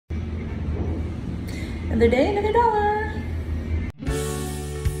Another day, another dollar.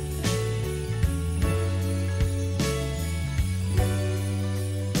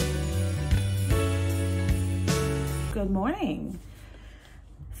 Good morning,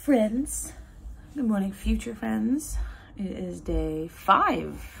 friends. Good morning, future friends. It is day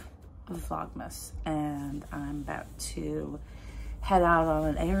 5 of Vlogmas, and I'm about to head out on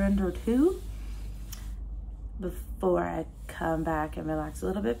an errand or two before I come back and relax a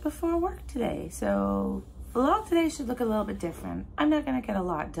little bit before work today. So vlog today should look a little bit different. I'm not gonna get a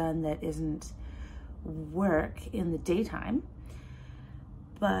lot done that isn't work in the daytime.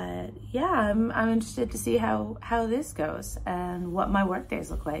 But yeah, I'm interested to see how this goes and what my work days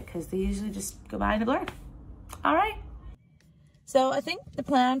look like, because they usually just go by in a blur. All right. So I think the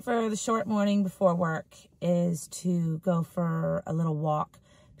plan for the short morning before work is to go for a little walk,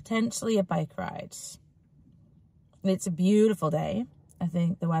 potentially a bike ride. It's a beautiful day. I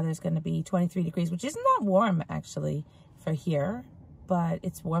think the weather's going to be 23 degrees, which isn't that warm actually for here, but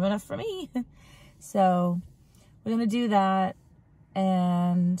it's warm enough for me. So we're going to do that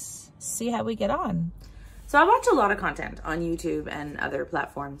and see how we get on. So I watch a lot of content on YouTube and other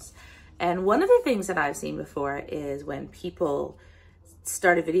platforms. And one of the things that I've seen before is when people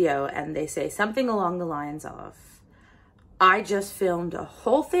start a video and they say something along the lines of, I just filmed a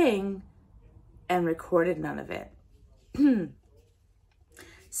whole thing and recorded none of it.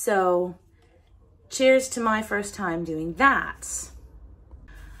 So cheers to my first time doing that.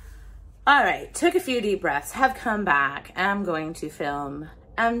 All right, took a few deep breaths, have come back. I'm going to film.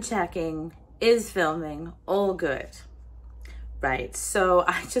 I'm checking, is filming, all good. Right, so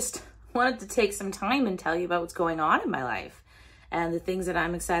I just wanted to take some time and tell you about what's going on in my life and the things that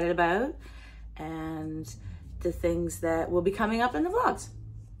I'm excited about and the things that will be coming up in the vlogs.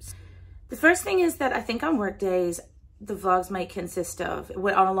 The first thing is that I think on work days, the vlogs might consist of,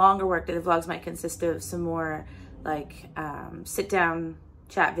 on a longer work day, the vlogs might consist of some more like sit down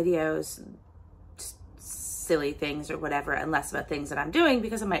chat videos, silly things or whatever, and less about things that I'm doing,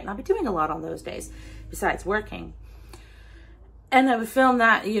 because I might not be doing a lot on those days besides working. And I would film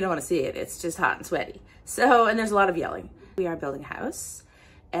that, you don't want to see it, it's just hot and sweaty. So, and there's a lot of yelling. We are building a house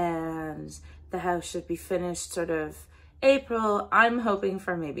and the house should be finished sort of April. I'm hoping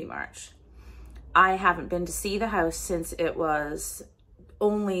for maybe March. I haven't been to see the house since it was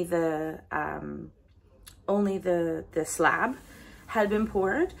only the slab had been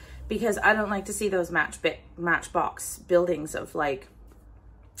poured, because I don't like to see those matchbox buildings of like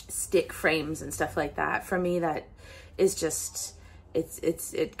stick frames and stuff like that. For me, that is just,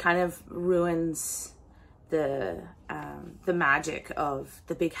 it kind of ruins the magic of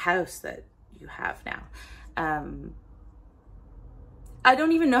the big house that you have now. I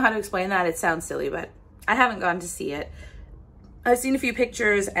don't even know how to explain that. It sounds silly, but I haven't gone to see it. I've seen a few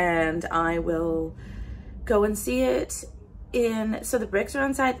pictures and I will go and see it so the bricks are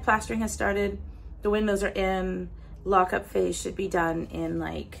on site, the plastering has started, the windows are in, lockup phase should be done in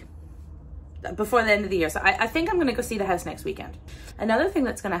like before the end of the year. So I think I'm gonna go see the house next weekend. Another thing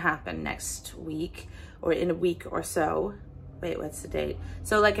that's gonna happen next week or in a week or so, wait, what's the date?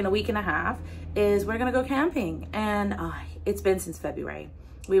 So like in a week and a half is we're gonna go camping. And it's been since February.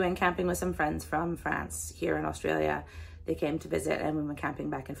 We went camping with some friends from France here in Australia. They came to visit and we went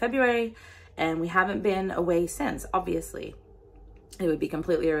camping back in February, and we haven't been away since. Obviously, it would be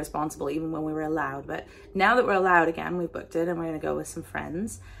completely irresponsible even when we were allowed. But now that we're allowed again, we've booked it and we're gonna go with some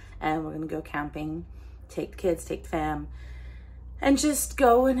friends and we're gonna go camping, take the kids, take the fam, and just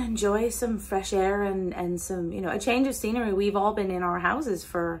go and enjoy some fresh air and some, you know, a change of scenery. We've all been in our houses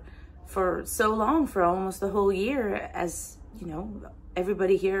for so long, for almost the whole year, as you know,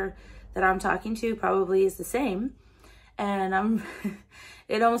 everybody here that I'm talking to probably is the same. And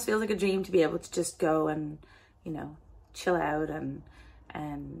it almost feels like a dream to be able to just go and, you know, chill out and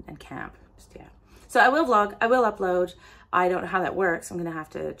camp. Just, yeah. So I will vlog, I will upload. I don't know how that works. I'm gonna have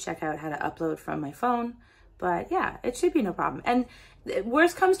to check out how to upload from my phone, but yeah, it should be no problem. And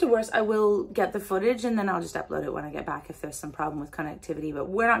worst comes to worst, I will get the footage and then I'll just upload it when I get back if there's some problem with connectivity. But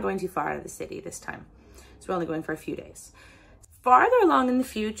we're not going too far out of the city this time, so we're only going for a few days. Farther along in the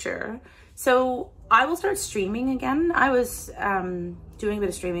future, so I will start streaming again. I was doing a bit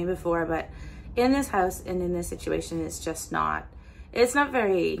of streaming before, but in this house and in this situation, it's not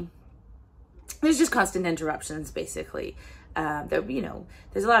very, there's just constant interruptions basically. There, you know,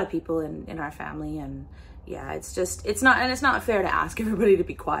 there's a lot of people in our family, and yeah, it's not fair to ask everybody to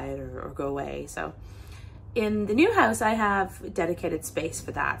be quiet or go away. So in the new house, I have dedicated space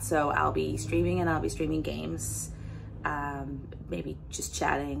for that. So I'll be streaming and I'll be streaming games, maybe just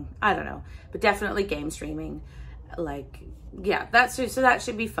chatting, I don't know, but definitely game streaming. Like, yeah, so that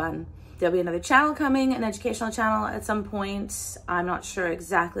should be fun. There'll be another channel coming, an educational channel at some point. I'm not sure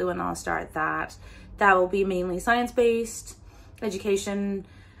exactly when I'll start that. That will be mainly science-based education,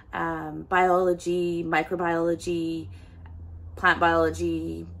 biology, microbiology, plant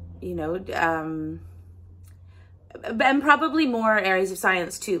biology, you know, and probably more areas of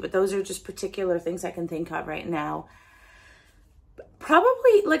science too, but those are just particular things I can think of right now.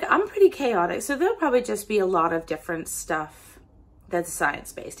 Probably, like, I'm pretty chaotic, so there'll probably just be a lot of different stuff that's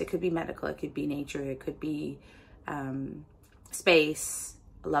science-based. It could be medical, it could be nature, it could be space.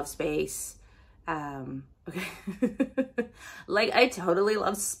 I love space. Okay. Like, I totally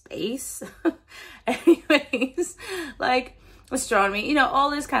love space. Anyways, like astronomy, you know, all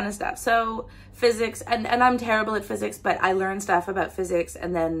this kind of stuff. So physics, and I'm terrible at physics, but I learn stuff about physics,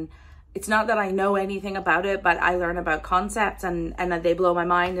 and then it's not that I know anything about it, but I learn about concepts, and they blow my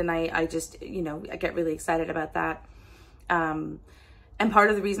mind, and I just, you know, I get really excited about that. And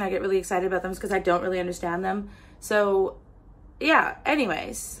part of the reason I get really excited about them is because I don't really understand them. So yeah,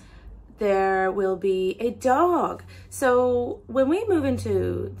 anyways, there will be a dog. So when we move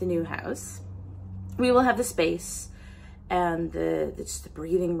into the new house, we will have the space and just the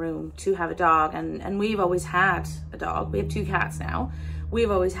breathing room to have a dog. And we've always had a dog. We have 2 cats now.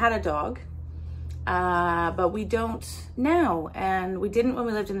 We've always had a dog, but we don't now. And we didn't when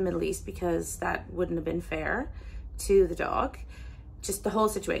we lived in the Middle East, because that wouldn't have been fair to the dog. Just the whole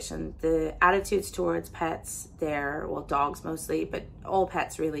situation, the attitudes towards pets there, well, dogs mostly, but all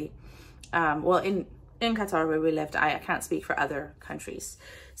pets really. Well, in Qatar where we lived, I can't speak for other countries.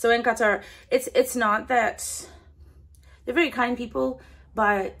 So in Qatar, it's not that they're very kind people,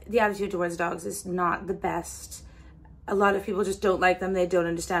 but the attitude towards dogs is not the best. A lot of people just don't like them. They don't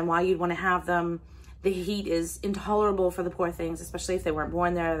understand why you'd want to have them. The heat is intolerable for the poor things, especially if they weren't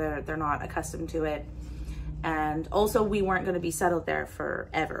born there. They're not accustomed to it. And also, we weren't going to be settled there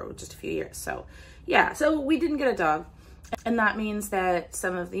forever, just a few years. So yeah, so we didn't get a dog. And that means that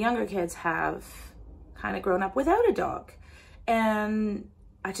some of the younger kids have kind of grown up without a dog. And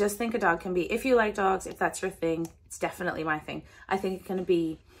I just think a dog can be, if you like dogs, if that's your thing, it's definitely my thing. I think it can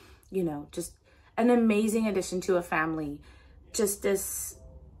be, you know, just an amazing addition to a family. Just this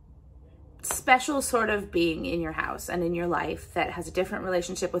special sort of being in your house and in your life that has a different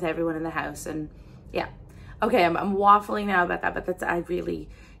relationship with everyone in the house. And yeah. Okay, I'm waffling now about that, but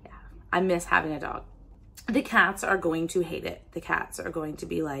I miss having a dog. The cats are going to hate it. The cats are going to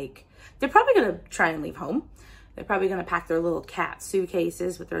be like, they're probably going to try and leave home. They're probably going to pack their little cat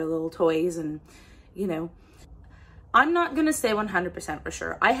suitcases with their little toys, and, you know, I'm not going to say 100% for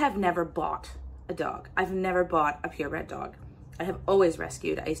sure. I have never bought a dog. I've never bought a purebred dog. I have always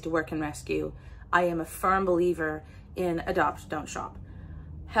rescued. I used to work in rescue. I am a firm believer in adopt, don't shop.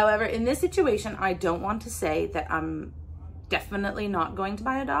 However, in this situation, I don't want to say that I'm definitely not going to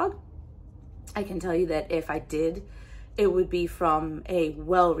buy a dog. I can tell you that if I did, it would be from a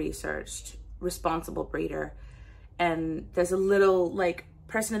well-researched, responsible breeder. And there's a little like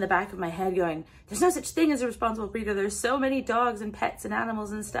person in the back of my head going, there's no such thing as a responsible breeder. There's so many dogs and pets and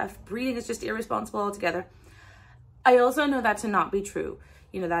animals and stuff. Breeding is just irresponsible altogether. I also know that to not be true.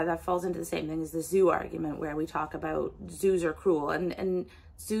 You know, that falls into the same thing as the zoo argument, where we talk about zoos are cruel, and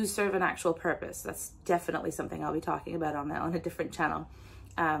zoos serve an actual purpose. That's definitely something I'll be talking about on a different channel.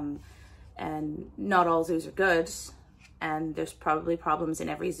 And not all zoos are good, and there's probably problems in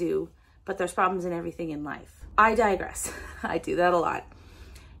every zoo, but there's problems in everything in life. I digress. I do that a lot.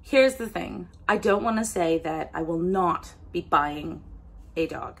 Here's the thing. I don't want to say that I will not be buying a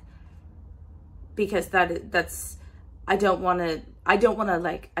dog, because that's I don't want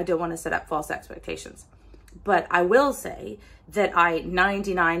to set up false expectations. But I will say that I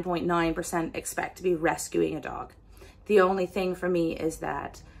 99.9% expect to be rescuing a dog. The only thing for me is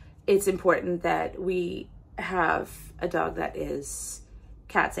that it's important that we have a dog that is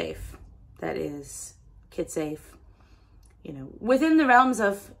cat safe, that is kid safe, you know, within the realms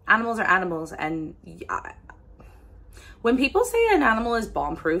of animals are animals. And when people say an animal is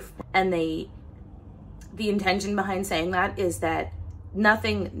bomb proof, and the intention behind saying that is that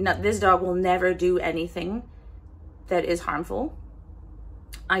this dog will never do anything that is harmful,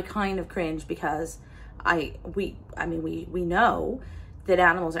 I kind of cringe, because we know that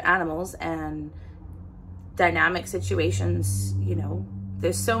animals are animals, and dynamic situations, you know,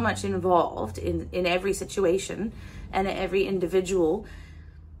 there's so much involved in every situation and every individual.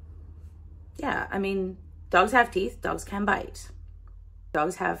 Yeah, I mean, dogs have teeth, dogs can bite.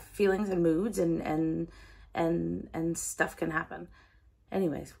 Dogs have feelings and moods, and stuff can happen.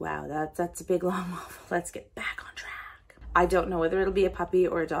 Anyways, wow, that's a big long waffle. Let's get back on track. I don't know whether it'll be a puppy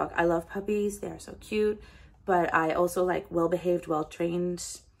or a dog. I love puppies, they are so cute, but I also like well-behaved,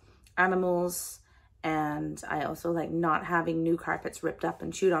 well-trained animals, and I also like not having new carpets ripped up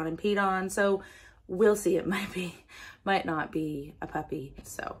and chewed on and peed on. So we'll see. It might not be a puppy.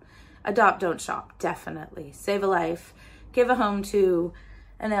 So adopt, don't shop. Definitely save a life, give a home to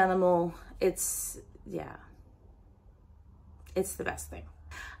an animal. It's the best thing.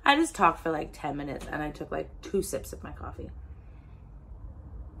 I just talked for like 10 minutes and I took like 2 sips of my coffee.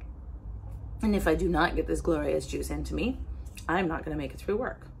 And if I do not get this glorious juice into me, I'm not gonna make it through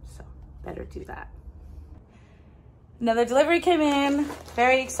work. So better do that. Another delivery came in,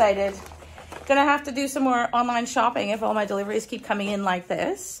 very excited. Gonna have to do some more online shopping if all my deliveries keep coming in like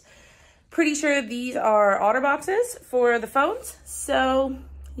this. Pretty sure these are otter boxes for the phones. So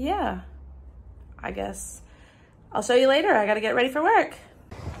yeah, I guess I'll show you later. I gotta get ready for work.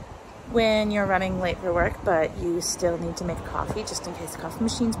 When you're running late for work, but you still need to make a coffee just in case the coffee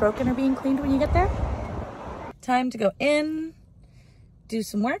machine's broken or being cleaned when you get there. Time to go in, do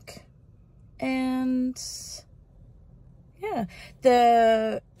some work, and yeah,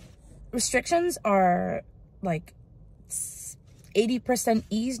 the restrictions are like 80%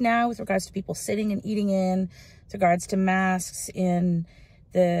 eased now with regards to people sitting and eating in, with regards to masks in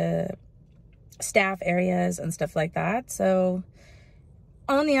the staff areas and stuff like that. So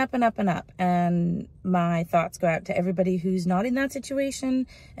on the up and up and up, and my thoughts go out to everybody who's not in that situation,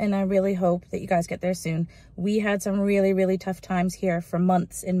 and I really hope that you guys get there soon. We had some really tough times here for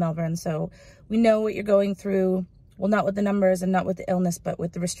months in Melbourne, so we know what you're going through. Well, not with the numbers and not with the illness, but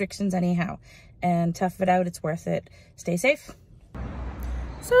with the restrictions anyhow, and tough it out. It's worth it. Stay safe.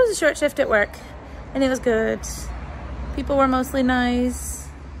 So it was a short shift at work and it was good. People were mostly nice.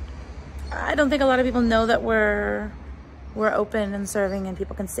 I don't think a lot of people know that we're open and serving and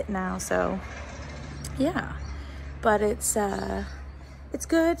people can sit now, so yeah, but it's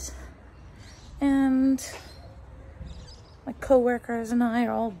good, and my co-workers and I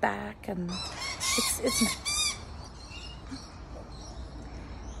are all back, and it's nice.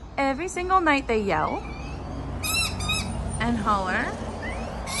 Every single night they yell and holler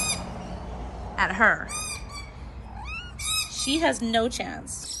at her. She has no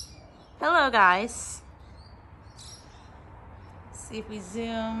chance. Hello guys. See if we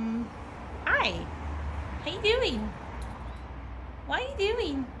zoom. Hi, how you doing? What are you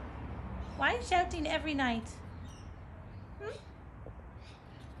doing? Why are you shouting every night?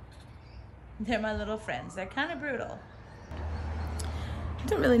 They're my little friends. They're kind of brutal. I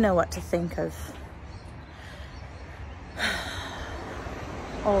don't really know what to think of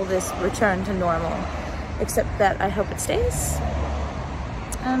all this return to normal, except that I hope it stays.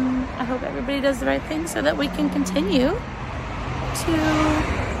 I hope everybody does the right thing so that we can continue to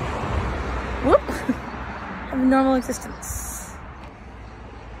have a normal existence.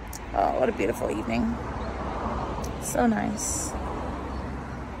 Oh, what a beautiful evening. So nice.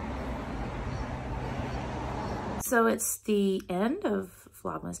 So it's the end of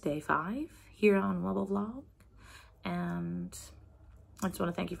Vlogmas Day 5 here on Wubble Vlog, and I just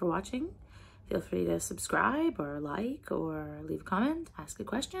want to thank you for watching. Feel free to subscribe or like or leave a comment, ask a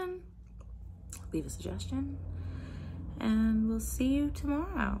question, leave a suggestion, and we'll see you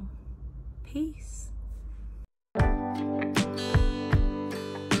tomorrow. Peace.